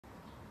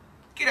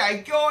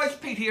G'day guys,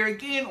 Pete here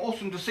again.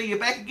 Awesome to see you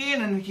back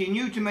again, and if you're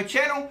new to my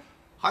channel,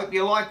 hope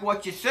you like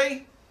what you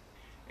see.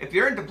 If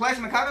you're into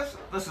plasma cutters,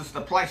 this is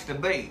the place to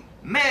be.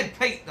 Mad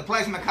Pete, the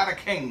Plasma Cutter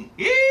King.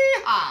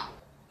 Yeehaw!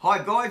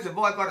 Hi guys, have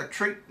I got a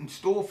treat in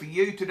store for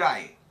you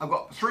today. I've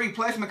got 3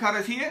 plasma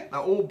cutters here, they're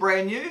all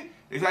brand new.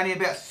 There's only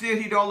about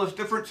 $30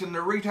 difference in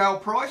the retail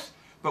price,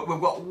 but we've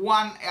got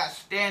one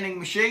outstanding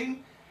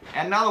machine,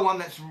 another one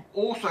that's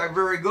also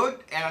very good,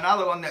 and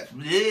another one that's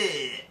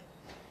bleh.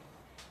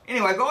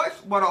 Anyway guys,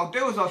 what I'll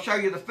do is I'll show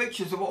you the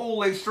features of all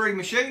these 3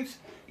 machines.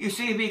 You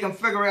see if you can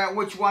figure out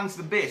which one's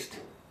the best.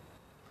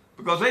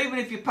 Because even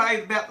if you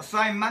pay about the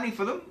same money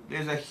for them,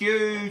 there's a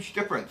huge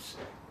difference.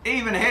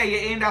 Even how you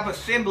end up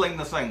assembling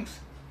the things.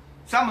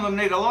 Some of them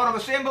need a lot of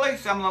assembly,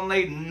 some of them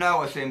need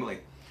no assembly.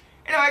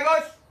 Anyway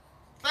guys,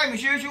 same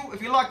as usual,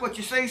 if you like what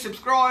you see,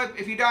 subscribe.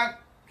 If you don't,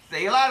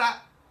 see you later.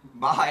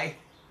 Bye.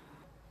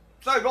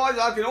 So guys,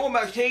 I can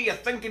almost hear you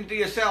thinking to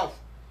yourself,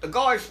 the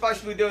guy's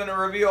supposed to be doing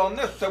a review on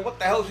this, so what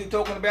the hell's he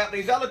talking about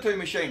these other 2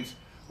 machines?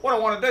 What I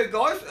want to do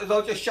guys, is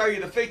I'll just show you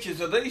the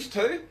features of these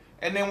 2,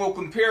 and then we'll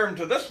compare them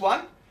to this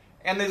one.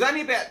 And there's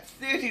only about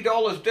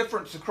 $30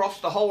 difference across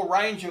the whole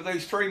range of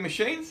these 3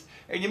 machines,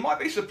 and you might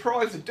be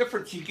surprised the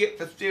difference you get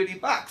for 30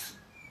 bucks.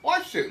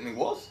 I certainly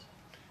was.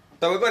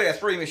 So we've got our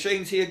 3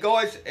 machines here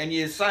guys, and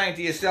you're saying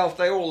to yourself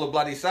they're all the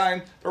bloody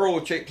same, they're all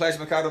a cheap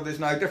plasma cutter, there's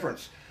no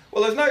difference.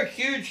 Well, there's no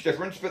huge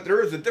difference, but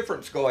there is a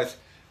difference guys,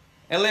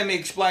 and let me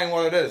explain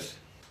what it is.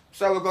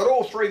 So we've got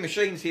all 3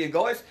 machines here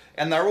guys,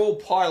 and they're all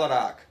pilot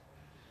arc.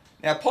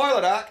 Now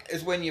pilot arc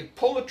is when you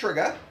pull the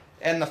trigger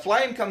and the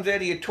flame comes out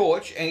of your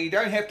torch and you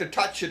don't have to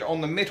touch it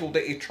on the metal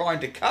that you're trying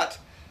to cut.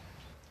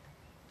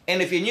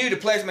 And if you're new to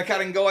plasma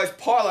cutting guys,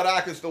 pilot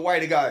arc is the way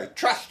to go.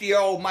 Trust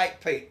your old mate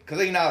Pete,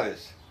 because he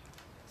knows.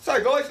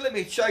 So guys, let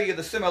me show you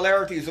the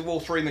similarities of all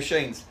 3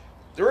 machines.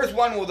 There is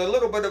one with a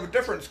little bit of a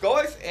difference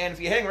guys, and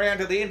if you hang around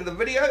to the end of the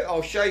video,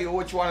 I'll show you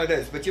which one it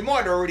is, but you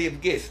might already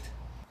have guessed.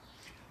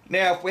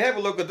 Now if we have a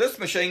look at this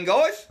machine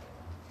guys,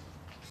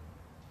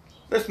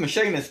 this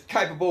machine is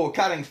capable of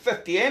cutting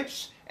 50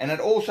 amps, and it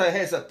also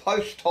has a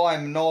post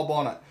time knob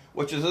on it,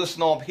 which is this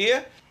knob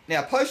here.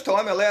 Now post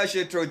time allows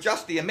you to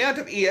adjust the amount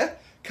of air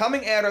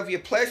coming out of your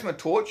plasma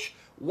torch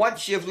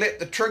once you've let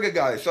the trigger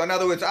go. So in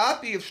other words,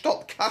 after you've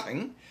stopped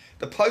cutting,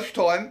 the post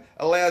time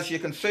allows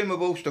your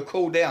consumables to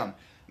cool down.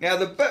 Now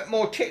the bit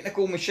more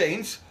technical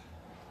machines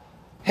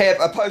have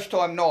a post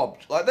time knob.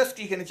 Like this,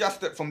 you can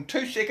adjust it from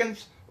 2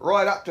 seconds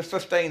right up to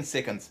 15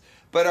 seconds.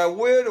 But a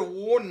word of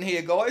warning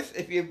here guys,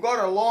 if you've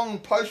got a long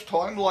post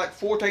time like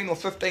 14 or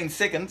 15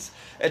 seconds,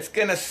 it's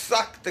going to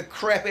suck the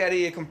crap out of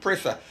your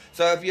compressor.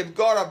 So if you've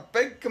got a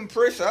big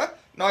compressor,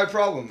 no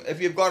problem.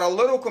 If you've got a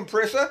little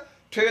compressor,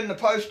 turn the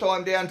post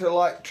time down to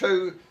like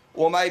 2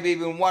 or maybe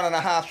even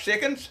 1.5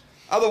 seconds.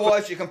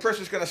 Otherwise your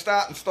compressor's going to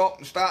start and stop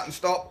and start and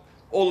stop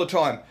all the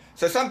time.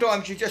 So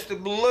sometimes you're just a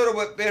little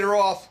bit better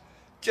off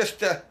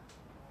just to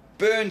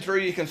burn through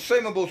your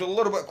consumables a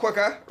little bit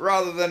quicker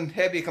rather than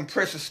have your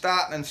compressor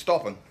starting and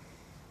stopping.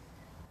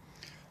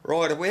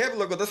 Right, if we have a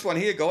look at this one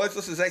here guys,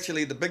 this is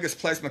actually the biggest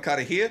plasma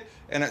cutter here,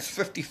 and it's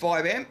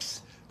 55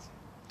 amps.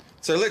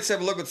 So let's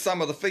have a look at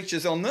some of the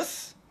features on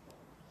this.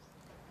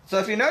 So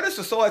if you notice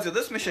the size of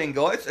this machine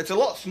guys, it's a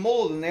lot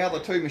smaller than the other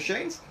 2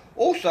 machines.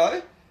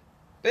 Also,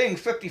 being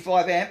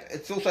 55 amp,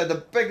 it's also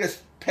the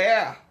biggest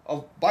power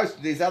of both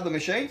of these other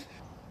machines.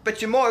 But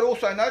you might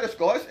also notice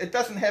guys, it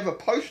doesn't have a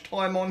post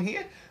time on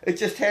here. It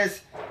just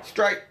has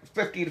straight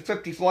 50 to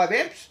 55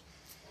 amps.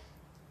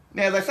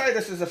 Now they say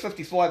this is a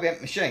 55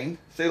 amp machine,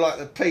 see like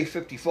the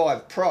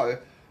P55 Pro,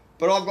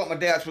 but I've got my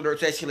doubts whether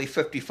it's actually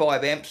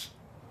 55 amps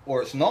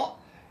or it's not.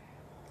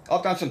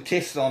 I've done some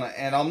tests on it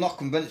and I'm not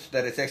convinced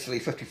that it's actually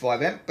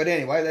 55 amp, but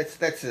anyway,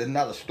 that's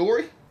another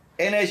story.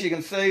 And as you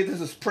can see,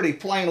 this is pretty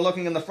plain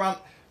looking in the front.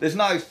 There's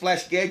no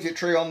flash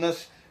gadgetry on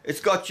this. It's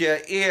got your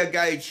air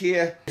gauge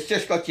here, it's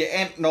just got your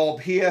amp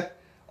knob here,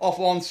 off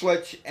on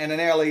switch and an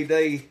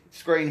LED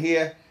screen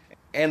here,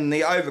 and the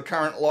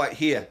overcurrent light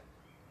here.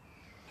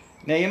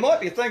 Now you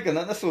might be thinking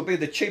that this will be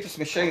the cheapest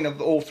machine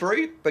of all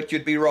 3, but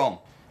you'd be wrong.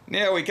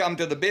 Now we come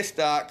to the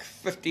Bestarc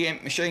 50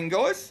 amp machine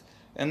guys,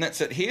 and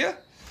that's it here.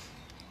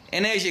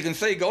 And as you can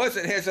see guys,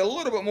 it has a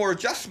little bit more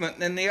adjustment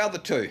than the other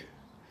 2.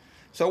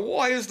 So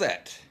why is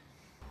that?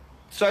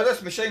 So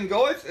this machine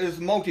guys is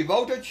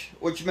multi-voltage,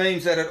 which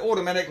means that it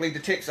automatically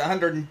detects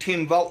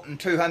 110 volt and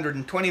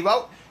 220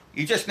 volt.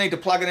 You just need to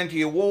plug it into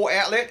your wall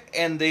outlet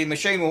and the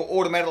machine will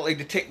automatically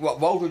detect what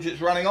voltage it's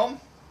running on.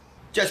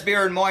 Just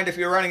bear in mind if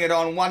you're running it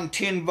on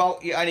 110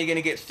 volt, you're only going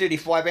to get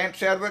 35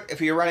 amps out of it. If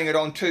you're running it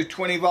on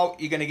 220 volt,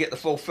 you're going to get the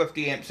full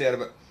 50 amps out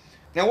of it.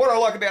 Now what I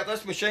like about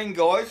this machine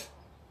guys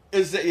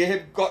is that you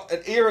have got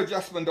an air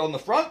adjustment on the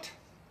front.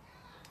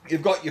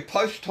 You've got your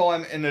post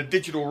time in a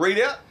digital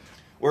readout,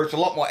 where it's a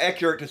lot more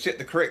accurate to set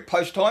the correct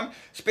post time,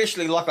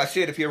 especially like I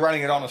said if you're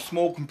running it on a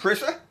small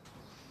compressor.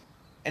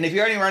 And if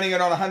you're only running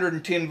it on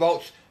 110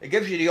 volts, it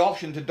gives you the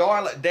option to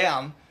dial it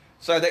down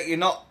so that you're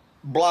not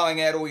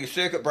blowing out all your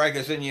circuit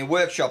breakers in your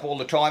workshop all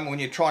the time when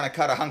you're trying to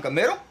cut a hunk of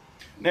metal.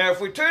 Now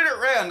if we turn it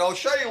around, I'll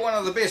show you one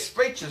of the best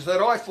features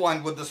that I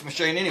find with this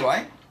machine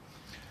anyway,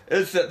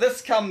 is that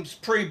this comes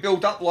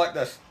pre-built up like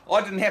this.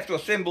 I didn't have to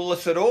assemble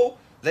this at all.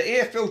 The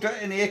air filter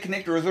and the air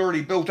connector is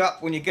already built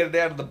up when you get it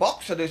out of the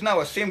box, so there's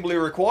no assembly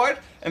required.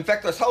 In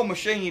fact, this whole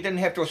machine you didn't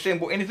have to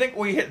assemble anything.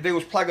 All you had to do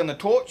was plug in the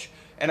torch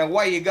and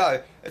away you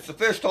go. It's the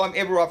first time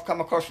ever I've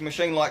come across a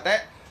machine like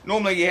that.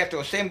 Normally you have to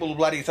assemble the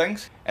bloody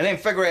things and then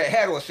figure out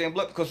how to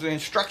assemble it because the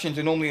instructions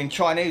are normally in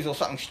Chinese or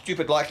something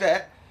stupid like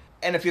that.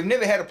 And if you've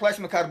never had a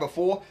plasma cutter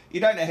before, you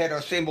don't know how to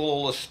assemble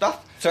all this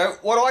stuff. So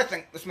what I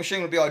think, this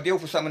machine would be ideal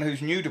for someone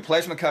who's new to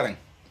plasma cutting.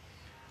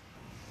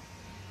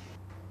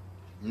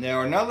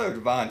 Now another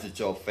advantage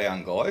I've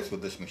found, guys,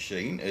 with this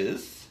machine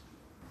is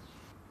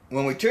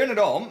when we turn it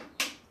on,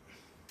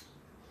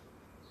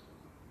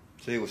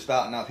 see we're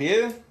starting up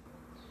here.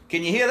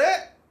 Can you hear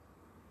that?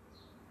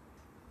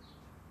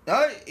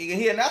 No, you can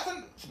hear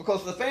nothing? It's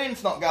because the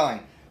fan's not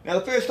going. Now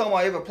the first time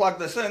I ever plugged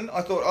this in,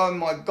 I thought, oh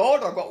my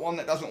god, I've got one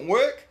that doesn't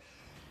work.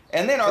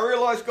 And then I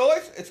realised,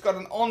 guys, it's got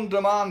an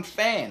on-demand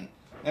fan.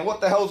 Now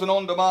what the hell's an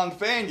on-demand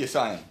fan, you're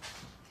saying?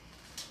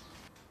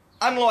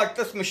 Unlike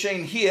this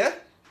machine here,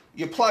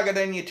 you plug it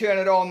in, you turn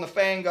it on, the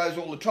fan goes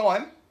all the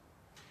time.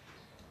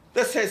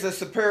 This has a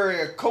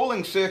superior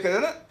cooling circuit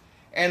in it,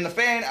 and the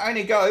fan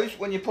only goes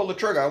when you pull the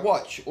trigger.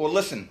 Watch, or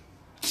listen.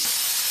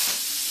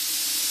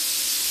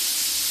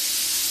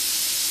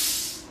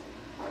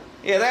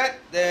 Hear that?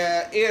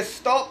 The air's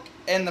stopped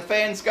and the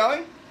fan's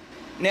going.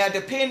 Now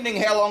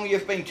depending how long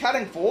you've been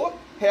cutting for,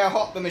 how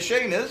hot the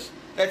machine is,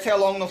 that's how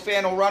long the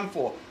fan will run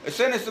for. As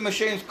soon as the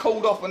machine's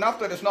cooled off enough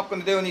that it's not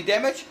going to do any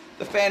damage,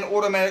 the fan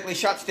automatically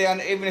shuts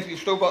down even if you've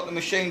still got the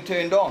machine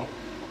turned on.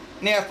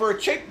 Now for a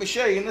cheap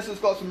machine, this has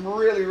got some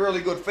really,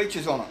 really good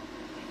features on it.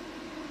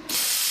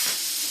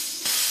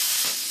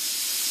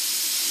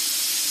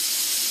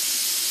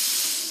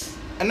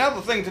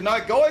 Another thing to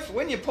note, guys,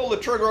 when you pull the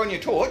trigger on your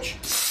torch,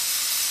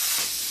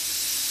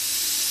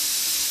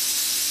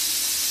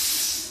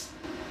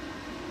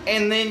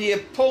 and then you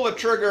pull the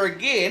trigger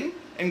again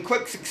in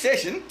quick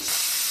succession,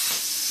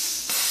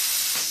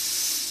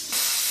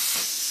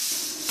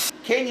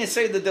 can you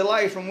see the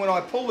delay from when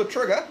I pull the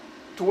trigger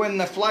to when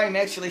the flame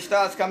actually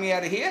starts coming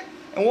out of here?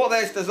 And what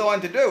that's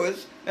designed to do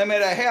is, no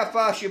matter how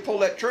fast you pull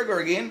that trigger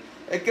again,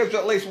 it gives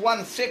at least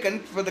 1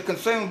 second for the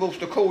consumables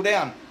to cool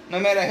down, no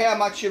matter how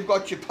much you've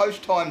got your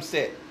post time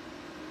set.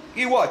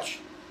 You watch.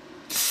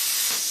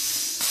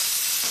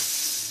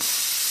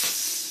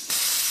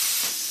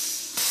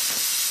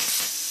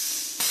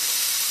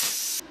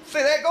 See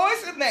that,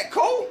 guys? Isn't that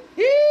cool?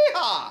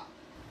 Yeehaw!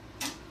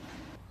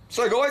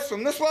 So guys,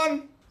 from this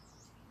one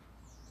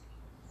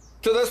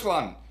to this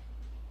one,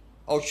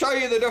 I'll show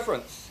you the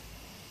difference.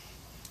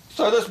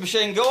 So this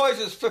machine, guys,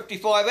 is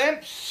 55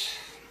 amps.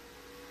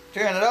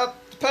 Turn it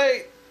up to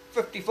P,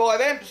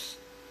 55 amps,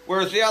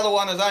 whereas the other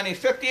one is only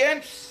 50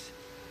 amps.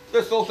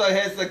 This also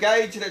has the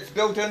gauge that's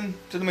built in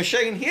to the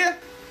machine here.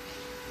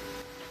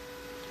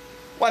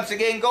 Once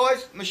again,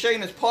 guys,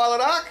 machine is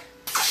pilot arc.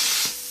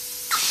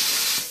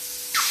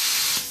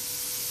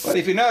 But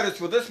if you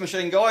notice with this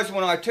machine, guys,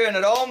 when I turn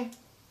it on,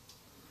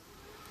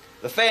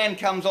 the fan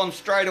comes on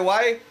straight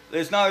away.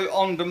 There's no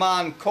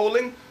on-demand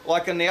cooling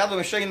like in the other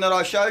machine that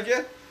I showed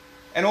you.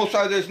 And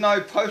also there's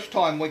no post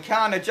time. We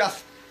can't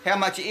adjust how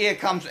much air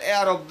comes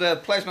out of the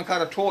plasma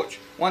cutter torch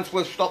once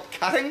we've stopped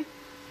cutting.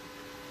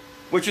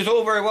 Which is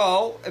all very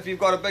well if you've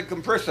got a big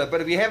compressor.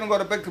 But if you haven't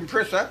got a big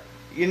compressor,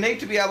 you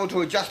need to be able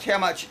to adjust how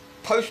much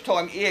post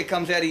time air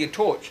comes out of your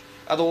torch.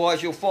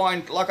 Otherwise you'll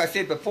find, like I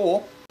said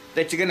before,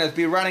 that you're going to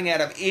be running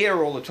out of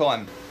air all the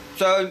time.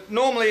 So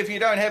normally if you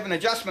don't have an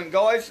adjustment,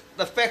 guys,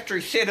 the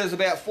factory set is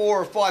about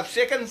 4 or 5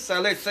 seconds.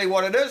 So let's see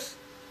what it is.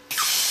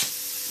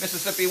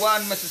 Mississippi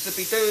 1,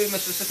 Mississippi 2,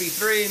 Mississippi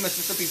 3,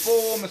 Mississippi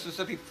 4,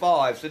 Mississippi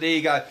 5. So there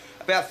you go.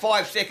 About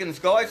 5 seconds,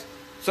 guys.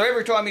 So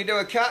every time you do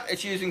a cut,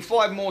 it's using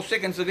 5 more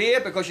seconds of air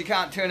because you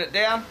can't turn it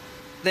down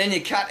than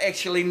your cut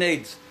actually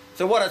needs.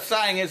 So what it's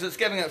saying is it's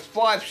giving it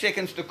 5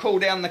 seconds to cool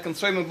down the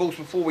consumables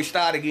before we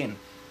start again.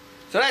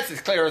 So that's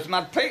as clear as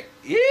mud, Pete.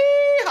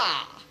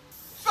 Yeehaw!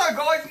 So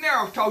guys,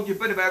 now I've told you a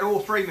bit about all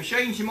 3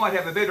 machines, you might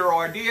have a better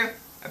idea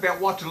about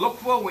what to look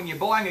for when you're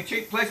buying a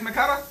cheap plasma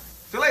cutter.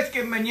 So let's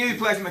give them a new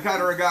plasma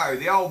cutter a go,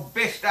 the old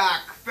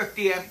Bestarc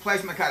 50 amp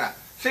plasma cutter.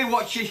 See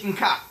what she can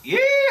cut.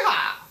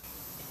 Yeehaw!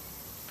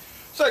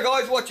 So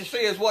guys, what you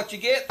see is what you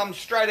get. Comes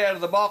straight out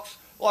of the box.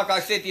 Like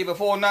I said to you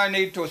before, no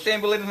need to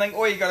assemble anything.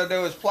 All you got to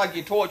do is plug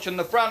your torch in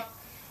the front,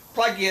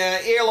 plug your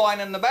air line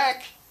in the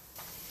back.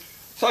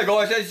 So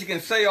guys, as you can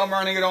see, I'm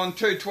running it on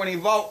 220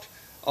 volt.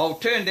 I'll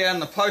turn down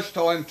the post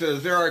time to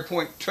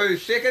 0.2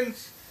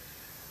 seconds.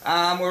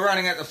 We're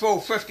running at the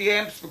full 50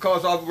 amps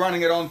because I'm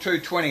running it on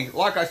 220.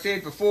 Like I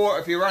said before,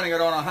 if you're running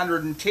it on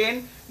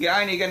 110, you're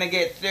only going to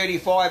get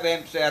 35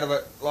 amps out of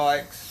it,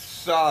 like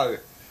so.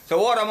 So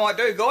what I might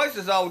do, guys,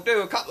 is I'll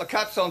do a couple of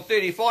cuts on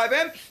 35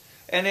 amps,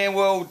 and then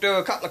we'll do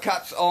a couple of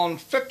cuts on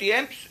 50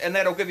 amps, and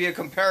that'll give you a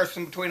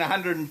comparison between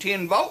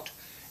 110 volt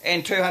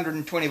and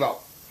 220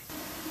 volt.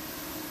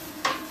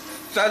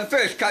 So the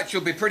first cut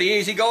should be pretty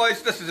easy,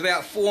 guys. This is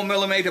about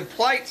 4mm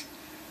plate.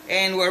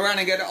 and we're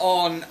running it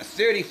on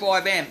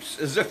 35 amps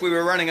as if we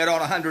were running it on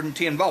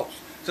 110 volts.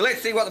 So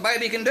let's see what the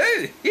baby can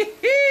do.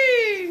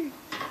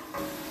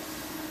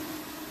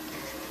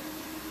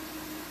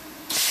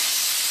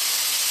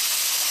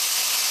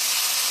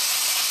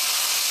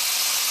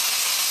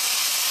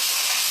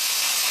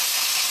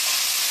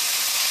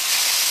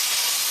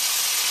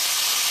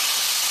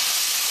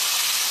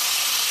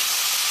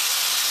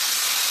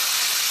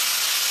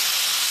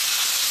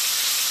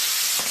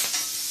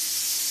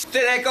 See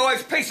that,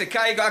 guys, piece of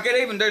cake. I can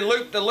even do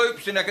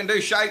loop-the-loops, and I can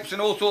do shapes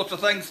and all sorts of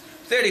things.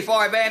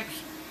 35 amps,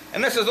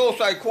 and this is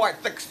also quite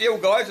thick steel,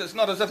 guys. It's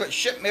not as if it's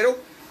ship metal.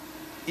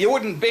 You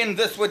wouldn't bend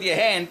this with your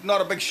hand,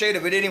 not a big sheet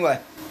of it anyway.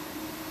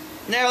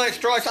 Now let's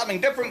try something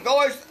different,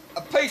 guys.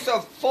 A piece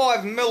of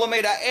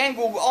 5mm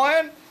angle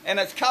iron, and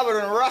it's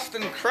covered in rust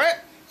and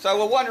crap, so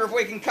we'll wonder if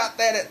we can cut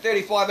that at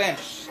 35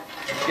 amps.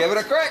 Give it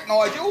a crack,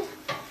 Nigel.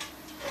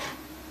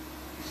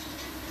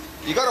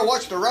 You got to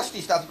watch the rusty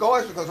stuff,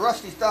 guys, because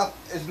rusty stuff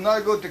is no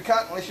good to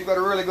cut unless you've got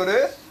a really good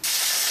earth.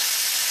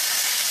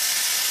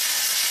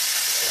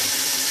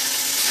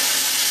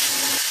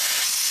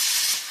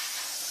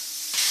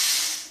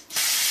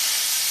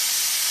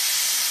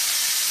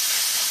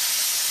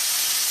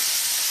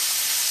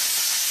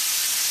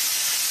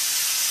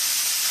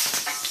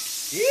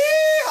 Yeah!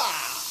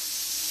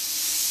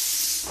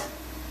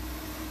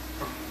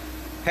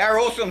 How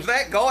awesome's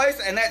that, guys?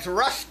 And that's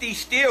rusty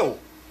steel.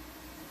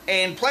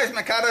 And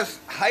plasma cutters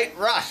hate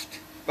rust,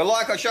 but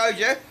like I showed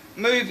you,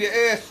 move your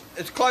earth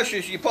as close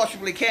as you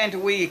possibly can to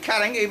where you're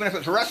cutting, even if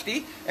it's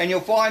rusty, and you'll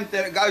find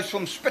that it goes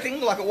from spitting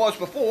like it was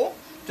before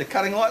to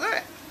cutting like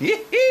that.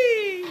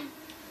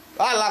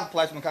 I love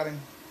plasma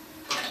cutting.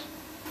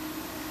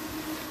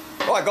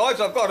 Right, guys,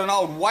 I've got an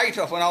old weight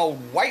off an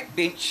old weight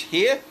bench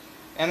here,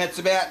 and it's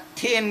about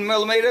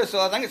 10mm,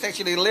 so I think it's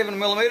actually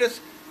 11mm.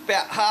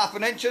 About half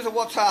an inch.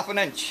 What's half an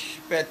inch?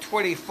 About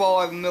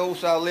 25mm,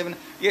 so 11.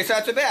 Yeah, so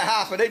it's about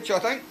half an inch, I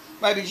think.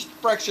 Maybe just a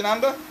fraction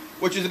under,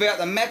 which is about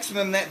the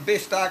maximum that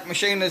Bestarc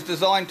machine is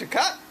designed to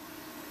cut.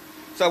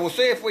 So we'll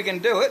see if we can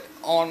do it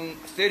on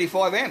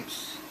 35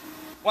 amps.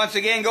 Once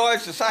again,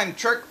 guys, the same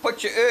trick.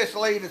 Put your earth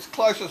lead as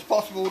close as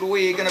possible to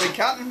where you're going to be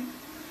cutting,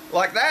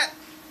 like that.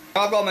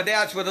 I've got my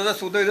doubts whether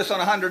this will do this on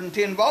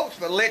 110 volts,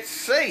 but let's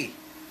see.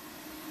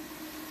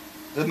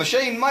 The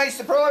machine may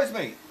surprise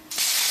me.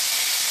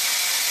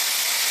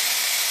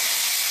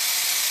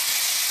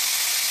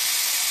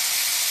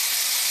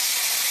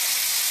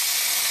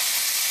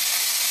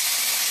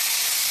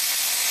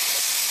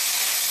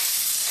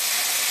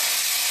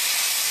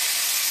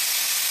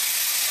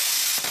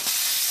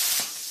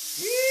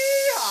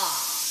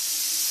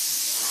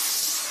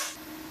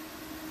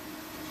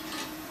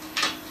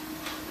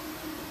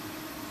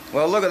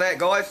 Well, look at that,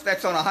 guys.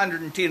 That's on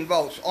 110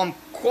 volts. I'm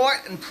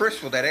quite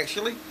impressed with that,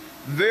 actually.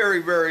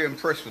 Very, very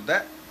impressed with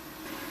that.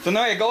 So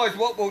now, guys,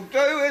 what we'll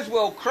do is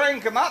we'll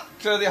crank them up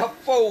to the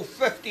full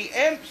 50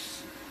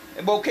 amps.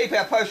 And we'll keep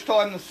our post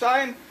time the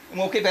same. And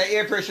we'll keep our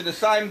air pressure the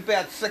same,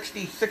 about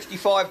 60,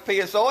 65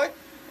 psi.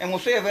 And we'll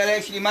see if that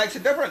actually makes a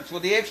difference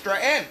with the extra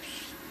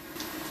amps.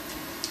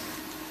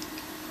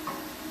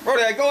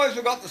 Righto, guys,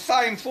 we've got the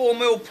same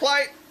 4mm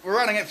plate. We're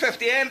running at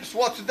 50 amps.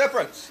 What's the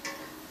difference?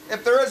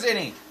 If there is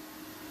any.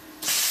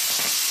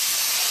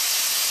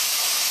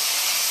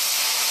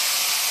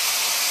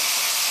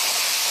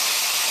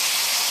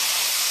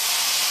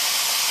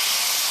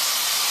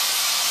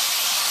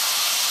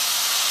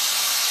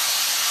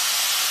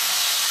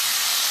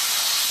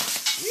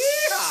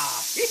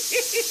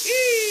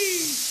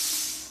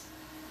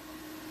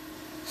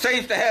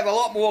 Seems to have a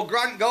lot more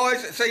grunt,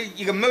 guys. See,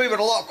 you can move it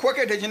a lot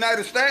quicker. Did you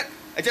notice that?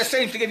 It just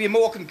seems to give you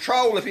more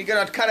control if you're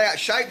going to cut out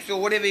shapes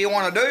or whatever you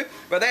want to do.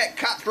 But that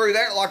cut through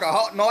that like a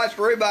hot knife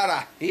through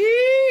butter.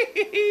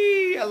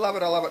 I love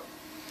it, I love it.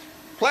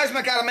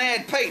 Plasma cutter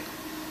Mad Pete.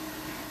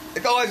 The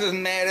guy's as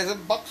mad as a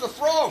box of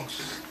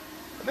frogs.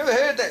 I've never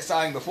heard that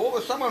saying before,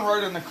 but someone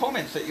wrote in the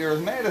comments that you're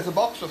as mad as a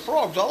box of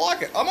frogs. I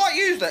like it. I might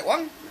use that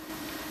one.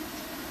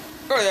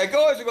 Right,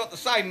 guys, we've got the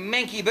same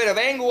manky bit of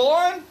angle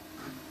iron.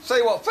 See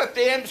what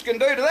 50 amps can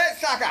do to that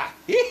sucker.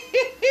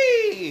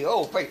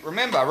 Oh, Pete,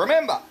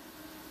 remember.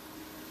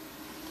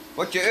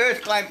 Put your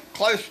earth clamp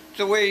close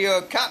to where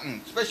you're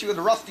cutting, especially with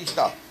the rusty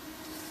stuff.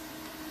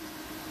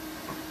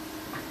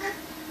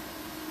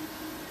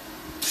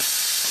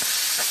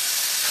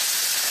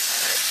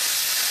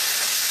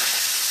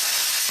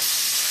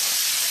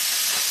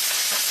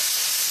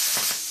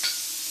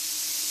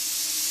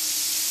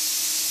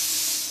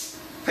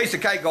 Piece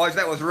of cake, guys.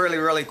 That was really,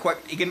 really quick.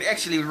 You can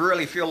actually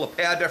really feel the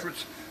power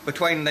difference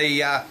between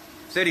the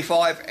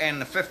 35 and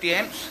the 50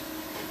 amps.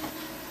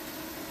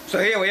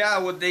 So here we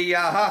are with the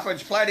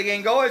half-inch plate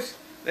again, guys.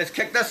 Let's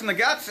kick this in the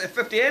guts at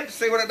 50 amps,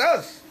 see what it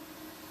does.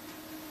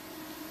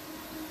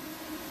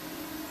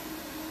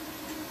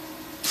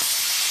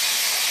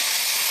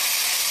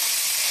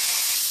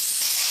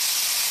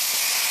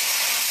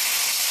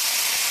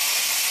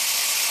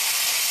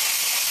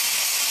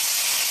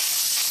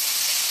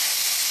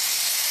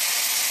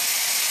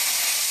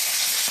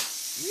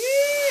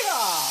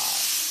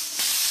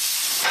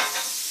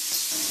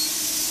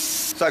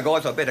 So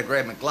guys, I better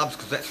grab my gloves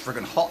because that's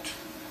friggin' hot.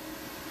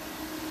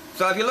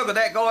 So if you look at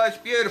that guys,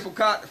 beautiful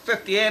cut,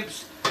 50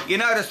 amps. You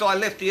notice I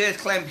left the earth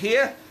clamp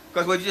here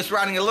because we're just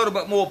running a little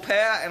bit more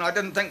power, and I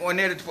didn't think I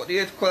needed to put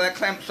the earth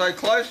clamp so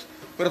close.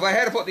 But if I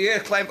had to put the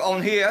earth clamp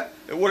on here,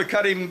 it would have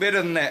cut even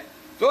better than that.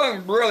 So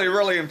I'm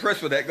really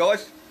impressed with that,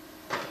 guys.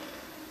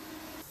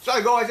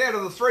 So guys, out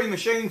of the 3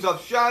 machines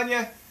I've shown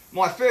you,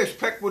 my first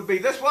pick would be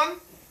this one,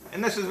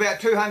 and this is about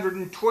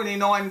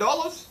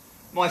 $229.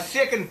 My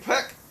second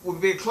pick would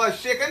be a close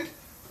second,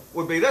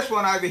 would be this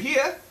one over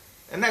here,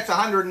 and that's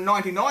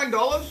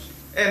 $199.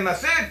 And my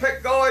third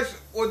pick, guys,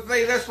 would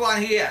be this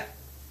one here.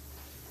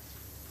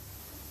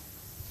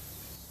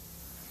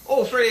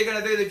 All 3 are going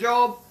to do the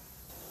job,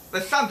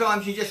 but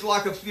sometimes you just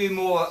like a few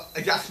more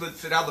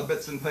adjustments and other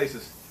bits and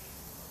pieces.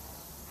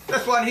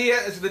 This one here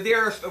is the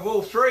dearest of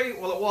all 3.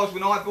 Well, it was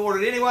when I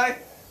bought it anyway.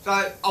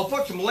 So I'll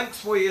put some links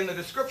for you in the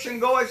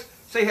description, guys.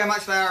 See how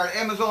much they are at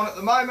Amazon at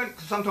the moment,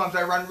 because sometimes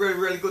they run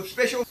really good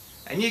specials.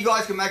 And you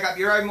guys can make up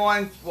your own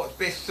minds what's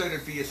best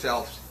suited for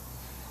yourselves.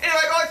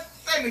 Anyway, guys,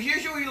 same as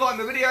usual. You like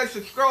my video,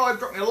 subscribe,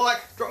 drop me a like,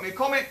 drop me a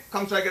comment.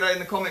 Come take it out in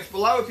the comments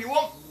below if you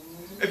want.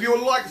 If you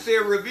would like to see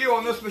a review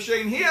on this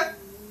machine here,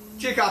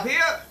 check up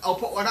here. I'll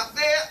put one up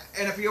there.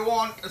 And if you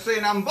want to see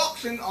an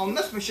unboxing on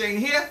this machine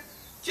here,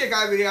 check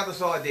over the other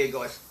side there,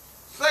 guys.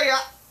 See ya.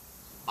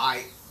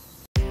 Bye.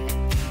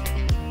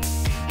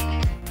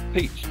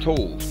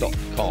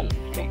 Pete'sTools.com